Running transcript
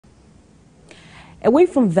Away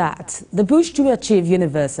from that, the push to achieve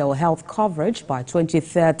universal health coverage by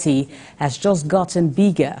 2030 has just gotten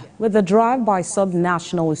bigger, with the drive by some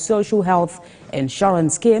national social health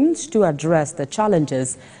insurance schemes to address the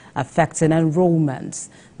challenges affecting enrollments.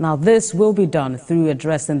 Now, this will be done through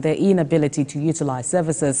addressing the inability to utilize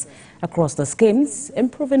services across the schemes,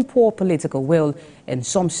 improving poor political will in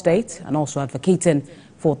some states, and also advocating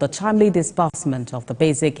for the timely disbursement of the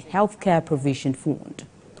Basic Healthcare Provision Fund.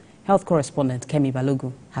 Health correspondent Kemi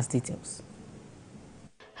Balogun has details.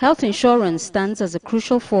 Health insurance stands as a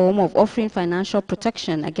crucial form of offering financial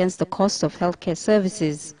protection against the cost of healthcare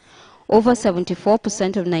services. Over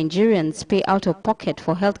 74% of Nigerians pay out of pocket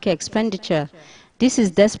for healthcare expenditure. This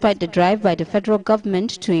is despite the drive by the federal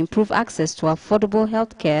government to improve access to affordable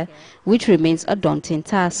healthcare, which remains a daunting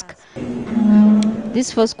task.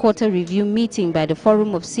 This first quarter review meeting by the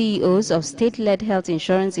Forum of CEOs of state-led health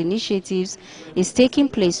insurance initiatives is taking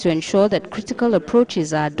place to ensure that critical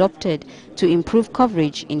approaches are adopted to improve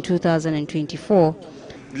coverage in 2024.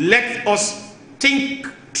 Let us think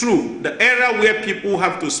through the era where people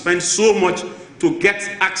have to spend so much to get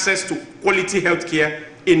access to quality health care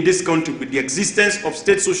in this country. With the existence of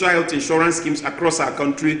state social health insurance schemes across our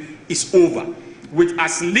country is over. With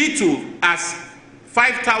as little as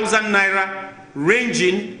 5,000 naira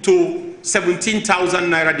ranging to 17,000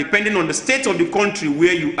 naira, depending on the state of the country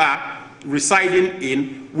where you are residing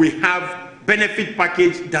in, we have benefit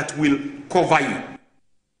package that will cover you.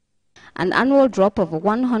 An annual drop of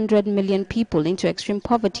 100 million people into extreme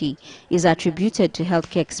poverty is attributed to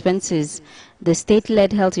healthcare expenses. The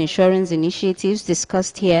state-led health insurance initiatives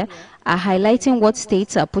discussed here are highlighting what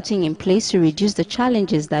states are putting in place to reduce the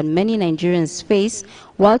challenges that many Nigerians face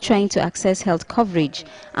while trying to access health coverage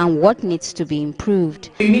and what needs to be improved.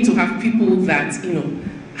 You need to have people that,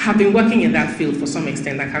 have been working in that field for some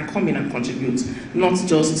extent that can come in and contribute, not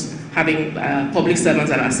just having public servants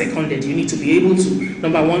that are seconded. You need to be able to,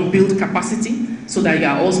 number one, build capacity so that you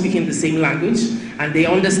are all speaking the same language and they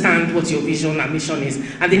understand what your vision and mission is,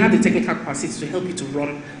 and they have the technical capacity to help you to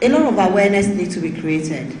run. A lot of awareness needs to be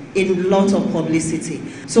created, a lot of publicity.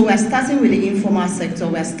 So we're starting with the informal sector,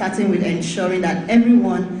 we're starting with ensuring that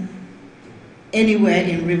everyone anywhere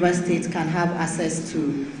in Rivers State can have access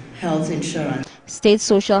to health insurance. State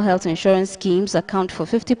social health insurance schemes account for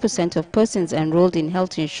 50% of persons enrolled in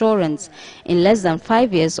health insurance in less than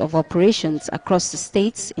 5 years of operations across the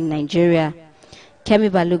states in Nigeria.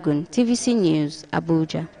 Kemi Balogun, TVC News,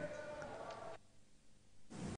 Abuja.